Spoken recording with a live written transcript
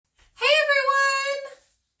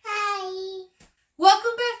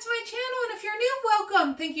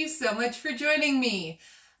Thank you so much for joining me.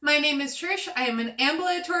 My name is Trish. I am an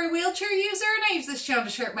ambulatory wheelchair user and I use this channel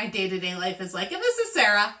to share what my day-to-day life is like. And this is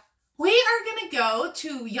Sarah. We are going to go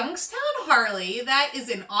to Youngstown Harley. That is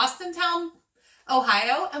in Austintown,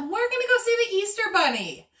 Ohio. And we're going to go see the Easter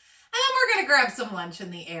Bunny. And then we're going to grab some lunch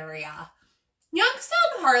in the area.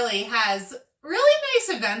 Youngstown Harley has really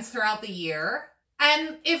nice events throughout the year.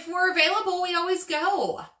 And if we're available, we always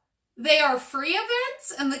go. They are free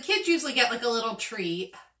events and the kids usually get like a little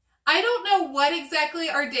treat. I don't know what exactly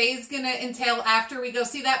our day is going to entail after we go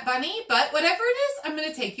see that bunny, but whatever it is, I'm going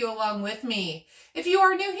to take you along with me. If you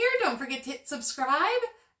are new here, don't forget to hit subscribe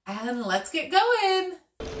and let's get going.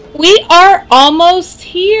 We are almost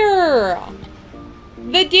here.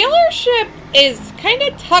 The dealership is kind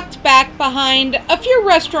of tucked back behind a few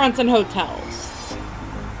restaurants and hotels.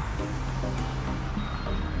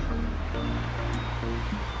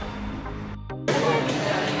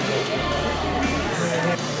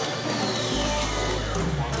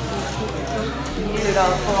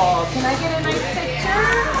 Beautiful. Can I get a nice picture?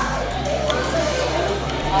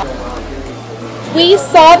 We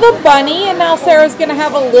saw the bunny and now Sarah's going to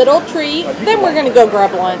have a little treat. Then we're going to go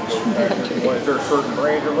grab lunch. Is there a certain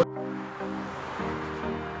brand you're looking?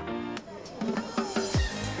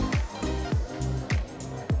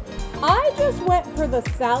 I just went for the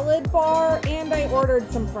salad bar and I ordered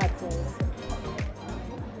some pretzels.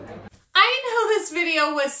 I know this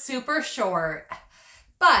video was super short,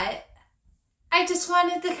 but I just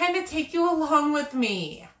wanted to kind of take you along with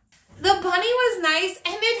me. The bunny was nice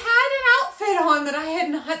and it had an outfit on that I had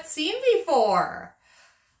not seen before.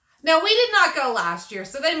 Now, we did not go last year,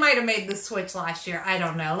 so they might have made the switch last year. I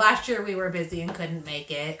don't know. Last year we were busy and couldn't make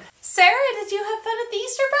it. Sarah, did you have fun at the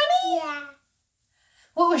Easter Bunny? Yeah.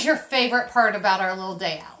 What was your favorite part about our little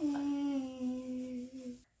day out?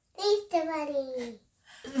 Easter Bunny.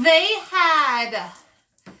 They had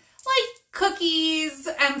like cookies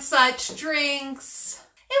and such, drinks.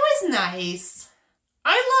 It was nice.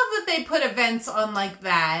 I love that they put events on like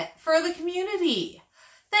that for the community.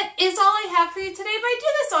 That is all I have for you today, but I do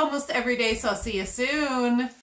this almost every day, so I'll see you soon.